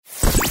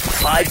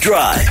5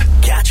 Drive.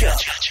 Catch up.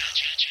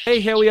 Hey,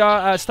 here we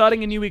are,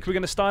 starting a new week. We're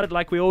going to start it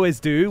like we always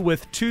do,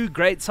 with two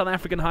great South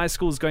African high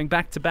schools going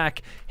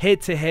back-to-back,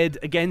 head-to-head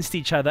against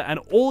each other. And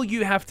all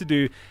you have to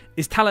do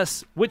is tell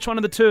us which one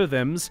of the two of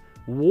them's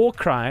war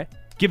cry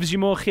gives you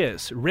more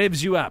gears,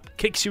 revs you up,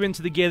 kicks you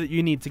into the gear that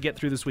you need to get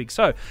through this week.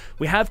 So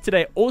we have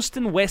today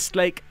Austin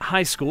Westlake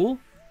High School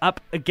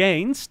up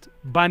against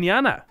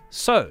Banyana.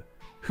 So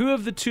who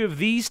of the two of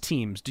these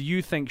teams do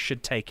you think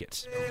should take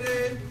it?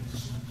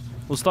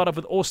 We'll start off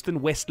with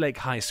Austin Westlake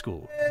High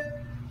School.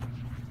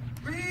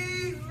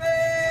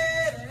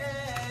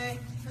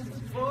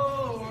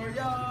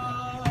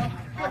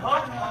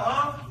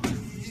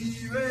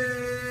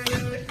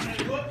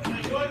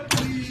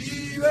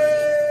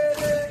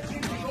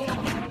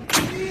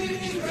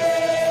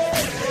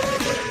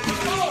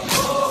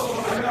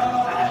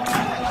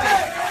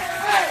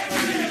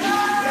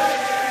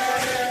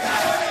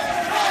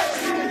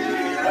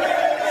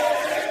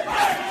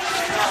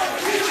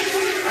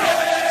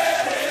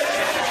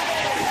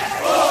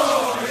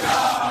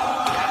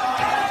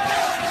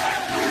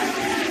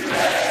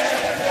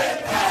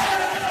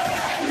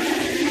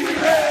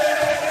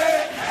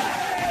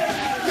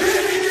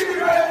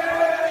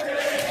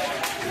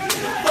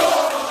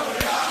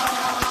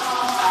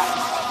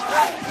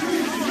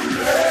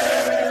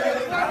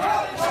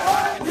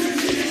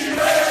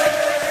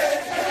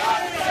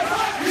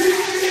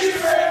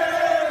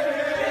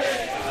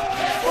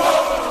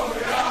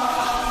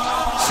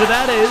 So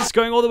that is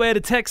going all the way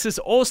to Texas,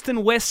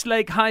 Austin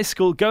Westlake High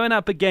School going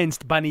up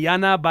against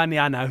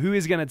Banyana. Who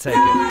is going to take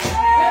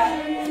it?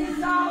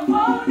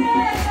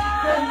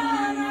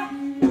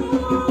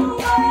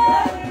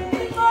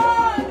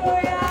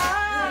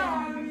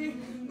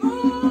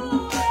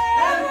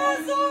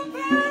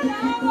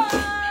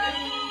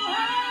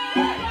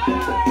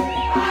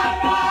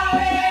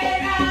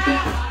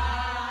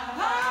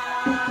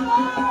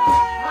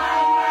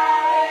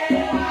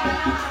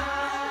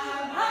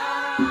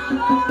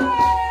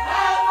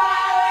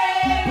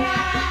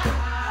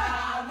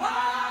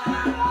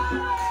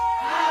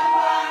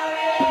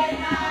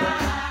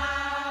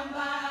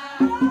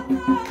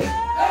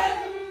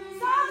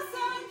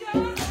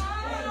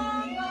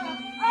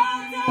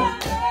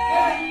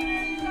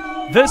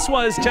 This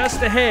was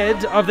just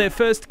ahead of their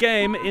first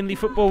game in the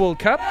Football World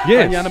Cup.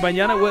 Yes.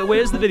 Banyana.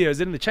 Where's the video? Is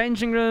it in the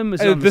changing room?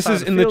 Is it on the This side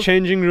is of in the the field?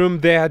 changing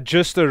room. They had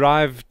just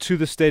arrived to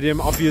the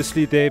stadium.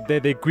 Obviously,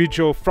 they greet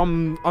you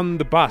from on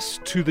the bus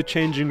to the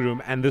changing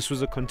room, and this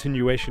was a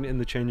continuation in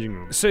the changing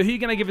room. So who are you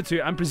going to give it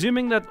to? I'm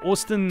presuming that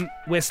Austin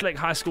Westlake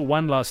High School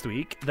won last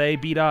week. They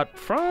beat out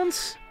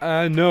France?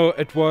 No,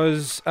 it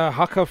was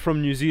Haka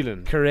from New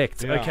Zealand.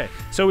 Correct. Yeah. Okay.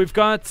 So we've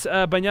got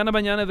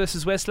Banyana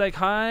versus Westlake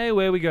High.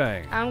 Where are we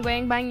going? I'm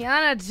going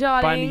Banyana,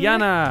 darling.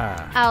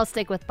 Banyana. I'll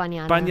stick with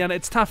Banyana. Banyana.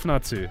 It's tough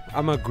not to.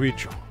 I'm a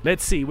greet you.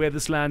 Let's see where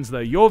this lands, though.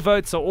 Your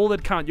votes are all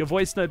that count. Your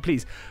voice note,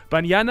 please.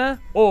 Banyana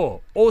or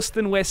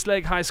Austin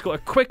Westlake High School. A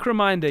quick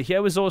reminder.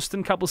 Here was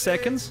Austin, couple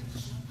seconds.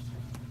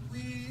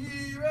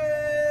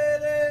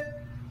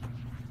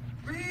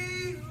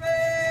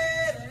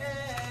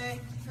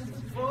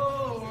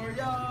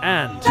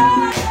 And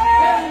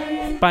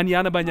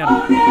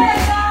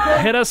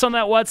Banyana. Hit us on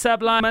that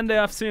WhatsApp line. Monday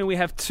afternoon, we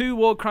have two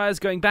war cries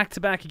going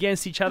back-to-back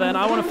against each other, and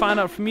I want to find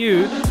out from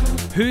you,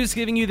 who's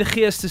giving you the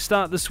gears to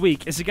start this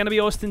week? Is it going to be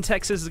Austin,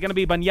 Texas? Is it going to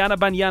be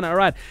Banyana? All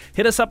right,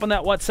 hit us up on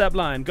that WhatsApp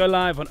line. Go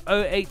live on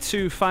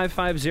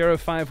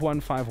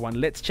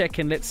 082-550-5151. Let's check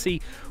in. Let's see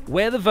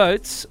where the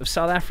votes of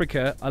South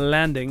Africa are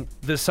landing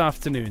this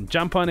afternoon.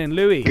 Jump on in,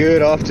 Louis.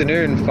 Good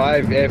afternoon,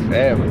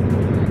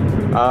 5FM.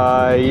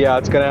 Yeah,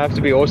 it's gonna have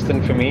to be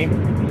Austin for me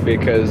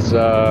because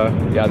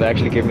they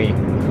actually gave me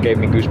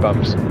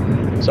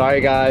goosebumps. Sorry,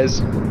 guys.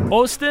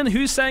 Austin,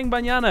 who's saying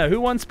Banyana? Who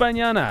wants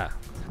Banyana?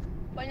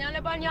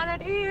 Banyana,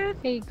 dude.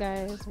 Hey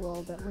guys,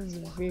 well that was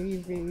a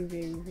very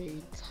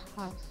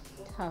tough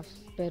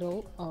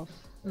battle of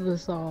the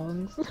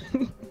songs.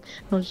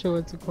 Not sure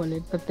what to call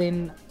it, but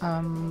then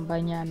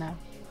Banyana,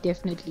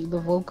 definitely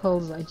the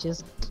vocals are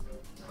just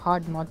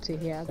hard not to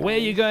hear. Where are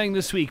you going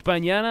this week,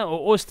 Banyana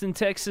or Austin,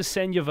 Texas?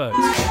 Send your votes.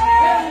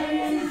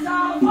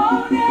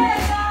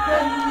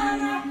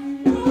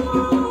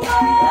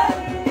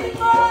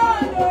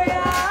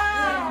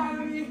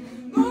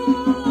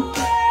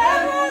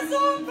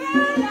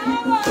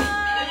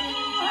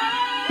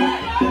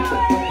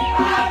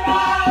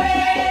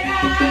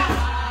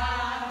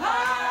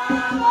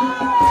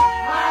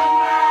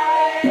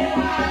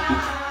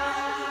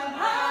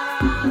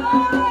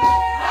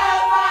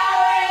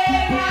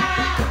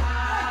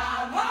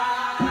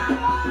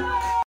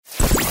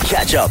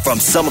 Catch up from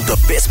some of the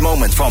best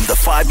moments from the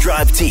 5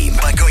 Drive team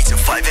by going to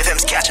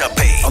 5FM's catch-up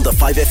page on the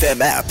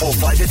 5FM app or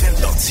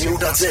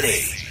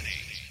 5FM.co.za.